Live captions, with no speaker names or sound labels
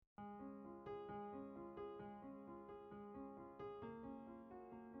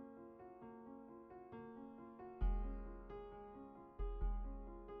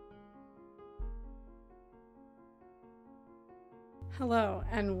Hello,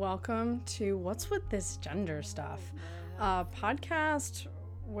 and welcome to What's With This Gender Stuff, a podcast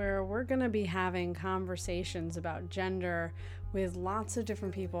where we're going to be having conversations about gender with lots of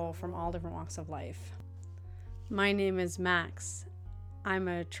different people from all different walks of life. My name is Max. I'm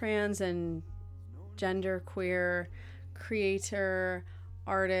a trans and genderqueer creator,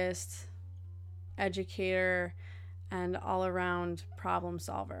 artist, educator, and all-around problem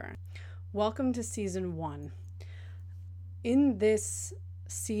solver. Welcome to Season 1. In this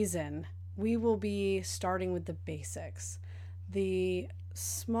season, we will be starting with the basics, the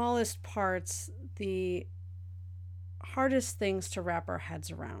smallest parts, the hardest things to wrap our heads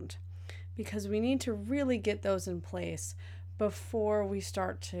around, because we need to really get those in place before we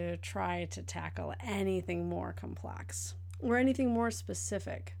start to try to tackle anything more complex or anything more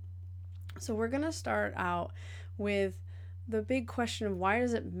specific. So we're going to start out with the big question of why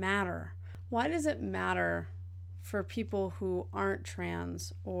does it matter? Why does it matter for people who aren't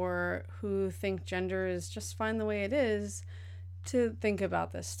trans or who think gender is just fine the way it is to think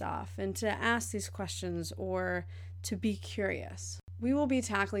about this stuff and to ask these questions or to be curious? We will be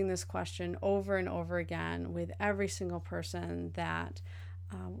tackling this question over and over again with every single person that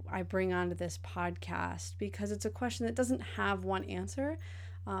I bring onto this podcast, because it's a question that doesn't have one answer,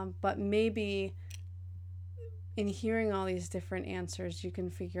 but maybe in hearing all these different answers, you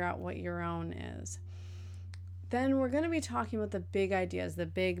can figure out what your own is. Then we're going to be talking about the big ideas, the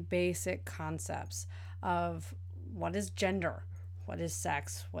big basic concepts of what is gender, what is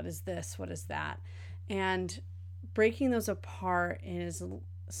sex, what is this, what is that, and breaking those apart in as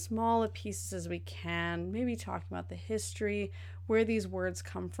small a pieces as we can, maybe talking about the history, where these words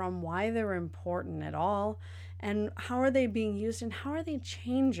come from, why they're important at all, and how are they being used and how are they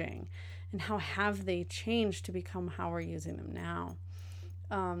changing, and how have they changed to become how we're using them now.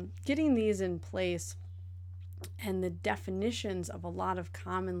 Getting these in place and the definitions of a lot of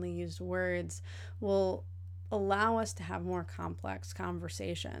commonly used words will allow us to have more complex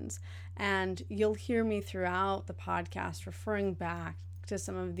conversations. And you'll hear me throughout the podcast referring back to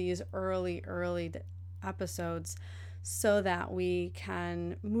some of these early episodes so that we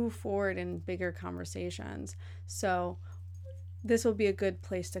can move forward in bigger conversations. So this will be a good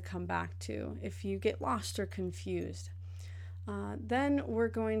place to come back to if you get lost or confused. Then we're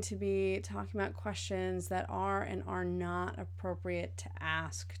going to be talking about questions that are and are not appropriate to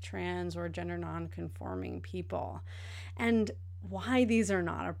ask trans or gender non-conforming people, and why these are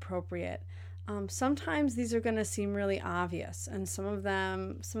not appropriate. Sometimes these are going to seem really obvious, and some of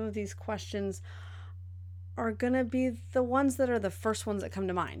these questions are going to be the ones that are the first ones that come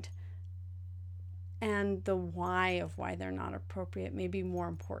to mind. And the why of why they're not appropriate may be more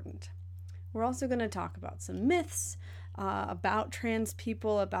important. We're also going to talk about some myths about trans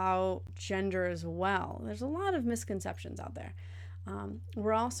people, about gender as well. There's a lot of misconceptions out there.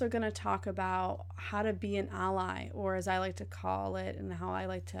 We're also going to talk about how to be an ally, or as I like to call it and how I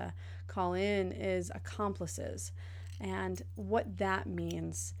like to call in is accomplices, and what that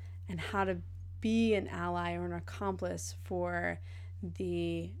means and how to be an ally or an accomplice for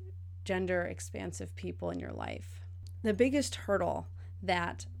the gender expansive people in your life. The biggest hurdle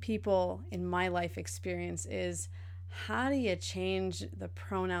that people in my life experience is, how do you change the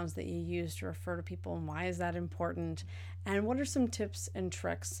pronouns that you use to refer to people, and why is that important? And what are some tips and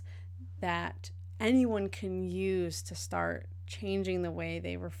tricks that anyone can use to start changing the way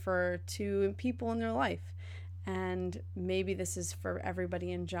they refer to people in their life? And maybe this is for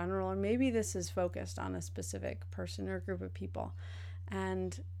everybody in general, or maybe this is focused on a specific person or group of people.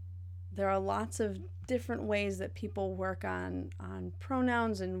 And there are lots of different ways that people work on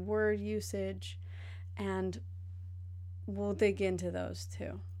pronouns and word usage, and we'll dig into those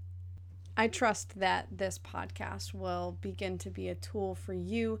too. I trust that this podcast will begin to be a tool for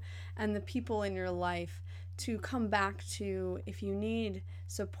you and the people in your life to come back to if you need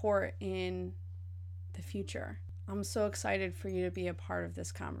support in the future. I'm so excited for you to be a part of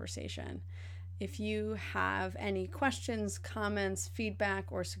this conversation. If you have any questions, comments,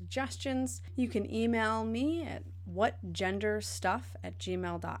 feedback, or suggestions, you can email me at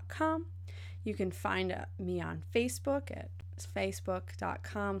whatgenderstuff@gmail.com. You can find me on Facebook at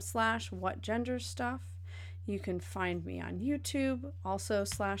facebook.com/whatgenderstuff. You can find me on YouTube, also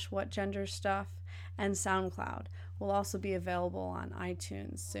 /whatgenderstuff, and SoundCloud will also be available on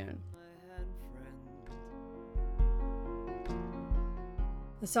iTunes soon.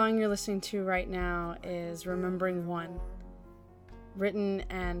 The song you're listening to right now is Remembering One, written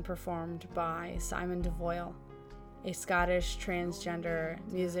and performed by Simon DeVoyle, a Scottish transgender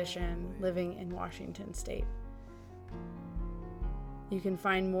musician living in Washington State. You can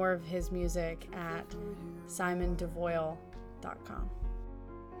find more of his music at simondevoyle.com. 'Cause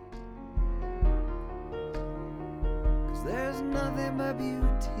there's nothing but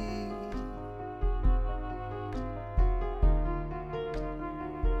beauty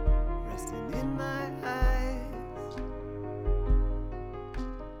resting in my eyes.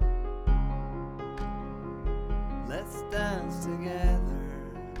 Let's dance together.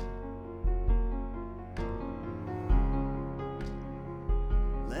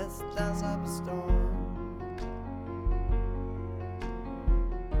 Let's dance up a storm.